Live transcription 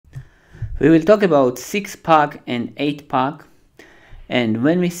We will talk about six-pack and eight-pack, and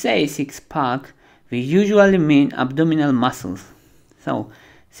when we say six-pack, we usually mean abdominal muscles. So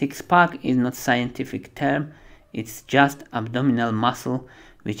six-pack is not scientific term, it's just abdominal muscle,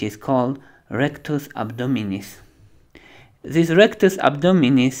 which is called rectus abdominis. This rectus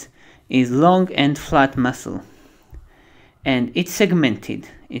abdominis is long and flat muscle, and it's segmented.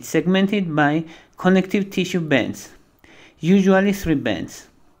 It's segmented by connective tissue bands, usually 3 bands,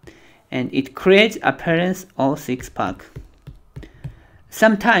 and it creates appearance of six-pack.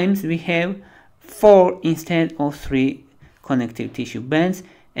 Sometimes we have 4 instead of 3 connective tissue bands,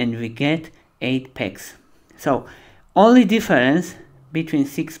 and we get 8 packs. So only difference between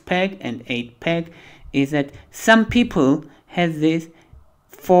 6-pack and 8-pack is that some people have these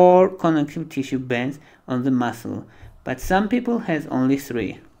 4 connective tissue bands on the muscle, but some people has only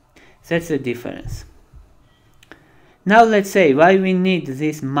 3. That's the difference. Now let's say why we need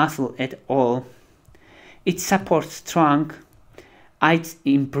this muscle at all. It supports trunk, aids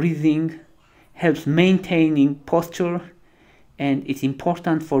in breathing, helps maintaining posture, and it's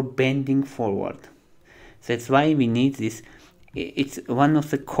important for bending forward. That's why we need this. It's one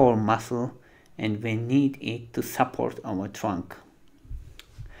of the core muscle, and we need it to support our trunk.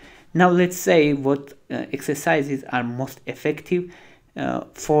 Now let's say what exercises are most effective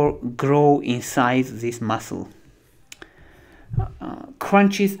for grow inside this muscle.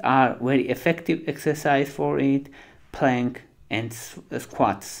 Crunches are very effective exercise for it, plank and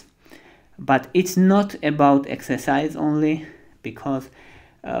squats. But it's not about exercise only, because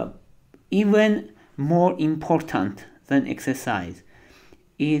even more important than exercise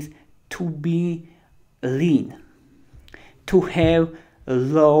is to be lean, to have a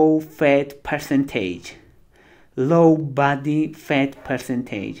low fat percentage, low body fat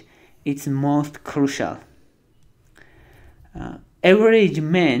percentage. It's most crucial. Average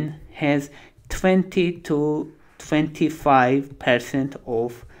man has 20 to 25%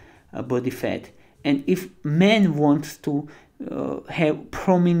 of body fat, and if man wants to have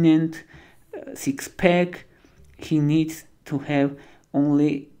prominent six-pack, he needs to have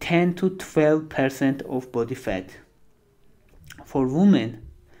only 10 to 12% of body fat. For women,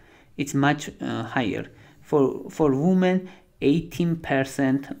 it's much higher. For women,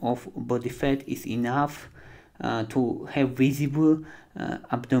 18% of body fat is enough to have visible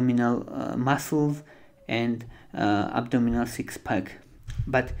abdominal muscles and abdominal six-pack.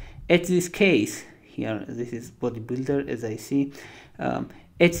 But at this case, here this is bodybuilder, as I see,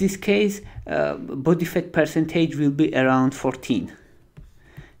 at this case body fat percentage will be around 14.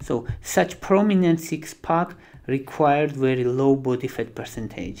 So such prominent six-pack required very low body fat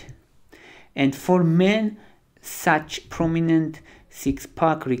percentage, and for men such prominent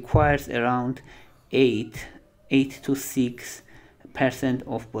six-pack requires around 8 to 6%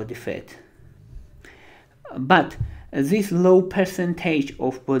 of body fat. But this low percentage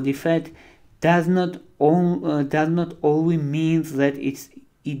of body fat does not always mean that it's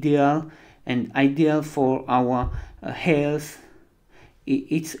ideal for our health.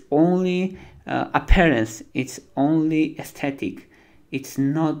 It's only appearance. It's only aesthetic. It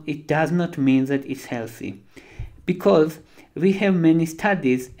does not mean that it's healthy, because we have many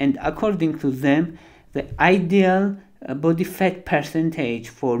studies, and according to them, the ideal body fat percentage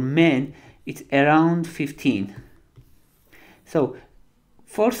for men is around 15. So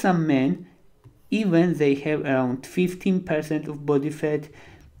for some men, even they have around 15% of body fat,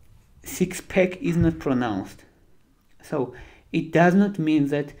 six-pack is not pronounced. So it does not mean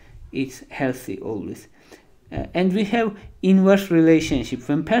that it's healthy always. And we have inverse relationship.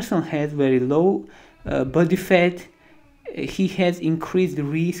 When person has very low body fat, he has increased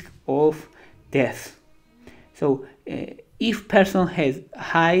risk of death. So if person has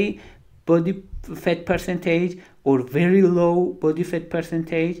high body fat percentage or very low body fat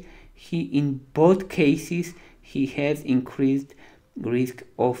percentage, in both cases he has increased risk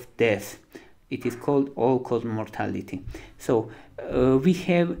of death. It is called all-cause mortality. So we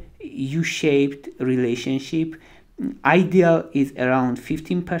have U-shaped relationship. Ideal is around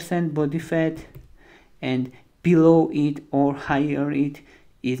 15% body fat, and below it or higher it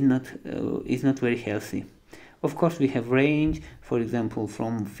is not very healthy. Of course, we have range. For example,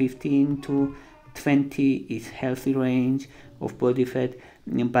 from 15 to 20 is healthy range of body fat,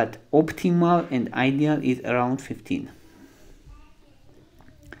 but optimal and ideal is around 15.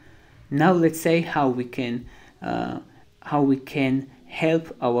 Now let's say how we can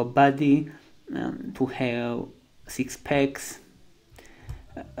help our body to have six-packs.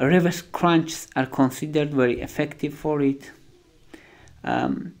 Reverse crunches are considered very effective for it.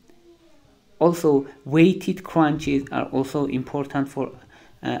 Also, weighted crunches are also important for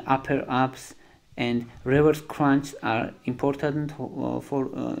upper abs and reverse crunch are important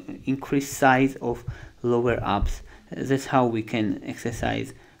for increased size of lower abs. That's how we can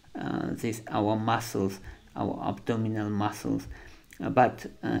exercise our muscles, our abdominal muscles. But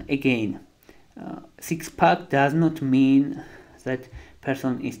again, six-pack does not mean that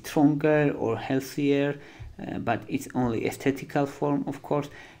person is stronger or healthier, but it's only aesthetical form, of course.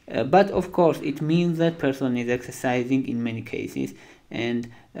 But of course it means that person is exercising in many cases,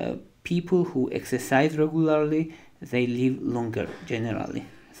 and people who exercise regularly, they live longer generally.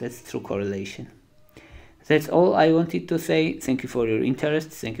 That's true correlation. That's all I wanted to say. Thank you for your interest.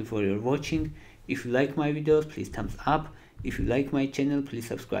 Thank you for your watching. If you like my videos, please thumbs up. If you like my channel, please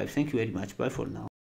subscribe. Thank you very much. Bye for now.